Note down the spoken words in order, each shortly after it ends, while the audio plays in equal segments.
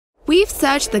We've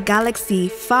searched the galaxy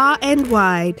far and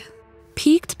wide,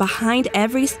 peeked behind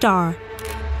every star.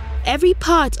 Every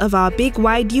part of our big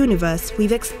wide universe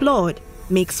we've explored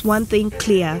makes one thing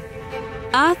clear.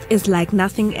 Earth is like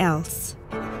nothing else.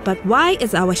 But why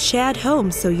is our shared home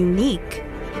so unique?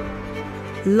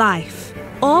 Life,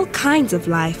 all kinds of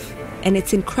life, and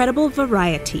its incredible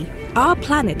variety. Our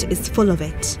planet is full of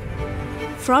it.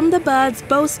 From the birds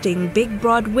boasting big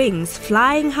broad wings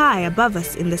flying high above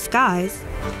us in the skies,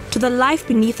 to the life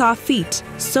beneath our feet,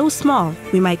 so small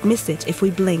we might miss it if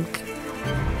we blink.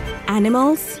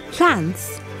 Animals,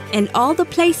 plants, and all the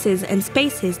places and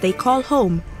spaces they call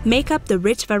home make up the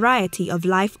rich variety of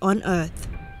life on Earth.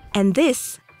 And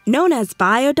this, known as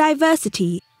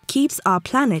biodiversity, keeps our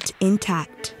planet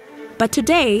intact. But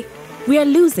today, we are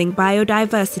losing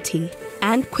biodiversity,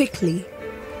 and quickly.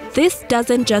 This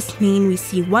doesn't just mean we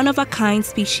see one-of-a-kind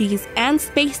species and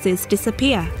species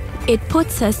disappear. It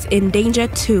puts us in danger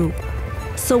too.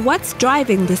 So what's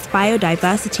driving this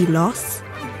biodiversity loss?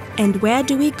 And where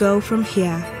do we go from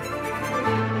here?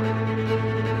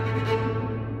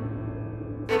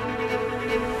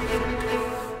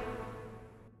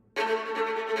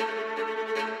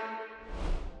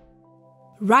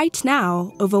 Right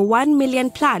now, over 1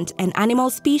 million plant and animal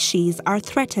species are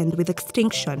threatened with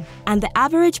extinction, and the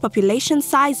average population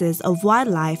sizes of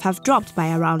wildlife have dropped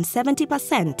by around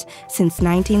 70% since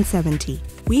 1970.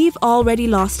 We've already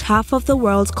lost half of the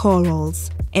world's corals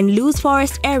and lose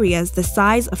forest areas the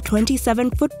size of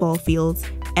 27 football fields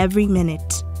every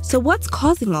minute. So what's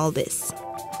causing all this?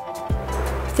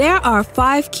 There are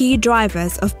 5 key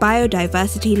drivers of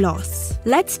biodiversity loss.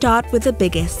 Let's start with the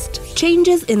biggest.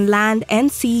 Changes in land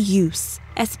and sea use,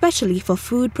 especially for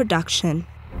food production.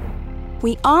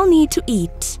 We all need to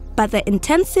eat, but the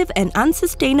intensive and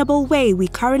unsustainable way we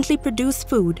currently produce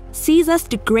food sees us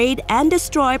degrade and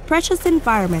destroy precious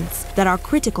environments that are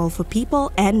critical for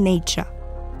people and nature.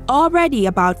 Already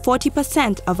about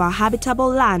 40% of our habitable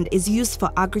land is used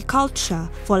for agriculture,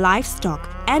 for livestock,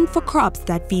 and for crops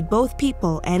that feed both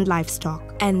people and livestock.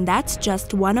 And that's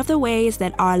just one of the ways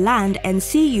that our land and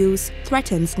sea use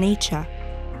threatens nature.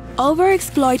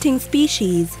 Overexploiting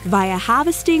species via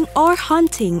harvesting or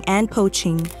hunting and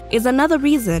poaching is another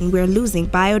reason we're losing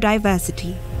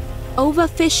biodiversity.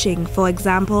 Overfishing, for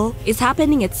example, is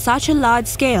happening at such a large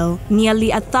scale,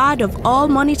 nearly a third of all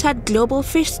monitored global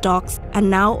fish stocks are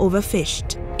now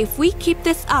overfished. If we keep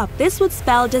this up, this would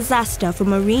spell disaster for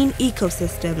marine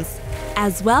ecosystems,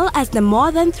 as well as the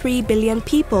more than 3 billion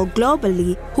people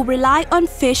globally who rely on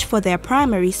fish for their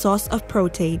primary source of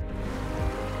protein.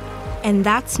 And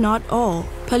that's not all.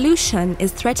 Pollution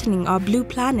is threatening our blue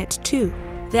planet too.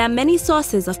 There are many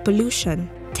sources of pollution.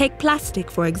 Take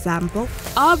plastic, for example.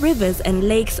 Our rivers and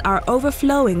lakes are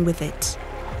overflowing with it,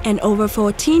 and over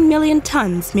 14 million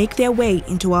tons make their way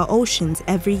into our oceans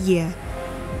every year.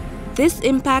 This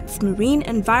impacts marine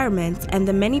environments and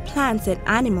the many plants and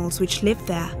animals which live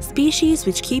there, species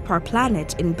which keep our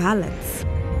planet in balance.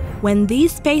 When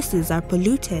these spaces are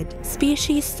polluted,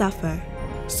 species suffer,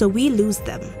 so we lose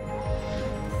them.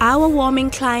 Our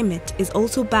warming climate is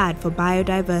also bad for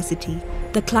biodiversity.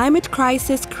 The climate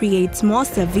crisis creates more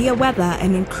severe weather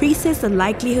and increases the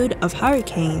likelihood of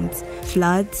hurricanes,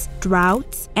 floods,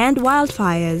 droughts, and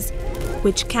wildfires,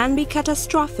 which can be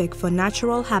catastrophic for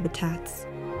natural habitats.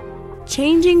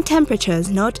 Changing temperatures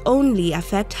not only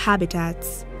affect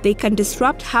habitats, they can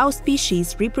disrupt how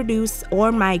species reproduce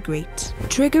or migrate,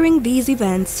 triggering these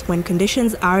events when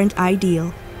conditions aren't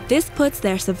ideal. This puts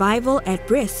their survival at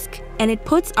risk, and it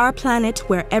puts our planet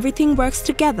where everything works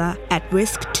together at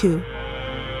risk too.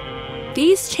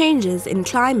 These changes in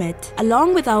climate,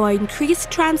 along with our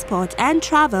increased transport and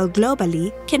travel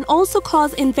globally, can also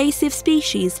cause invasive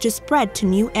species to spread to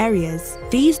new areas.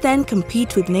 These then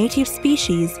compete with native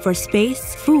species for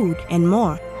space, food, and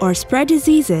more, or spread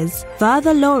diseases,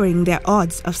 further lowering their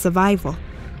odds of survival.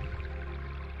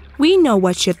 We know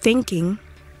what you're thinking.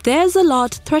 There's a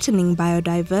lot threatening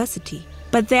biodiversity,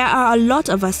 but there are a lot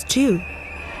of us too.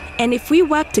 And if we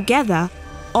work together,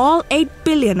 all 8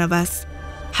 billion of us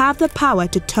have the power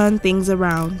to turn things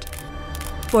around.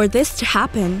 For this to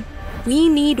happen, we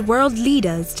need world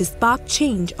leaders to spark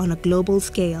change on a global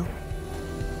scale.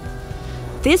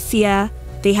 This year,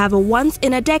 they have a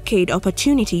once-in-a-decade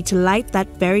opportunity to light that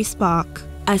very spark.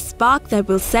 A spark that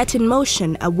will set in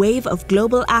motion a wave of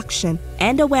global action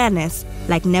and awareness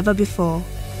like never before.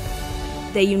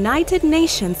 The United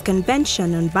Nations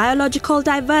Convention on Biological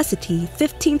Diversity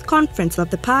 15th Conference of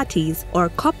the Parties, or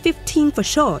COP15 for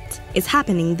short, is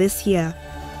happening this year.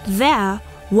 There,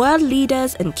 world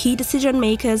leaders and key decision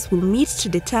makers will meet to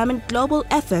determine global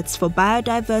efforts for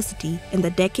biodiversity in the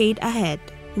decade ahead.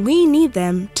 We need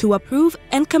them to approve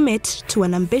and commit to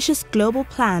an ambitious global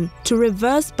plan to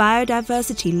reverse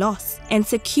biodiversity loss and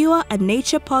secure a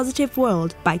nature-positive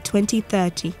world by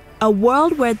 2030. A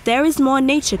world where there is more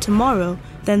nature tomorrow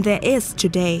than there is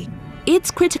today.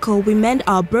 It's critical we mend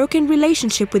our broken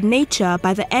relationship with nature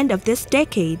by the end of this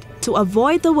decade to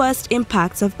avoid the worst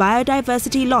impacts of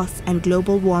biodiversity loss and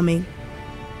global warming.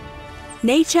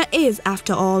 Nature is,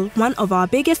 after all, one of our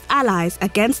biggest allies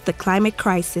against the climate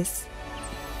crisis.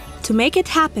 To make it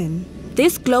happen,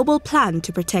 this global plan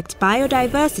to protect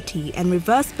biodiversity and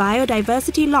reverse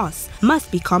biodiversity loss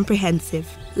must be comprehensive.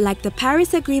 Like the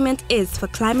Paris Agreement is for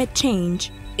climate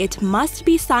change, it must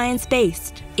be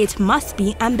science-based, it must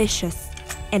be ambitious,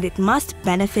 and it must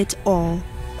benefit all.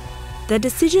 The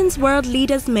decisions world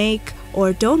leaders make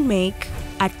or don't make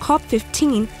at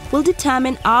COP15 will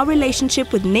determine our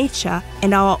relationship with nature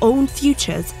and our own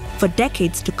futures for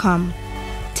decades to come.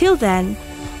 Till then,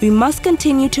 we must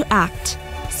continue to act,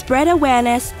 spread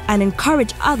awareness, and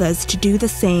encourage others to do the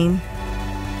same.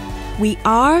 We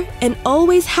are and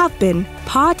always have been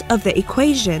part of the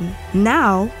equation.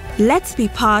 Now, let's be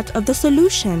part of the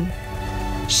solution.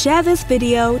 Share this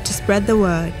video to spread the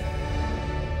word.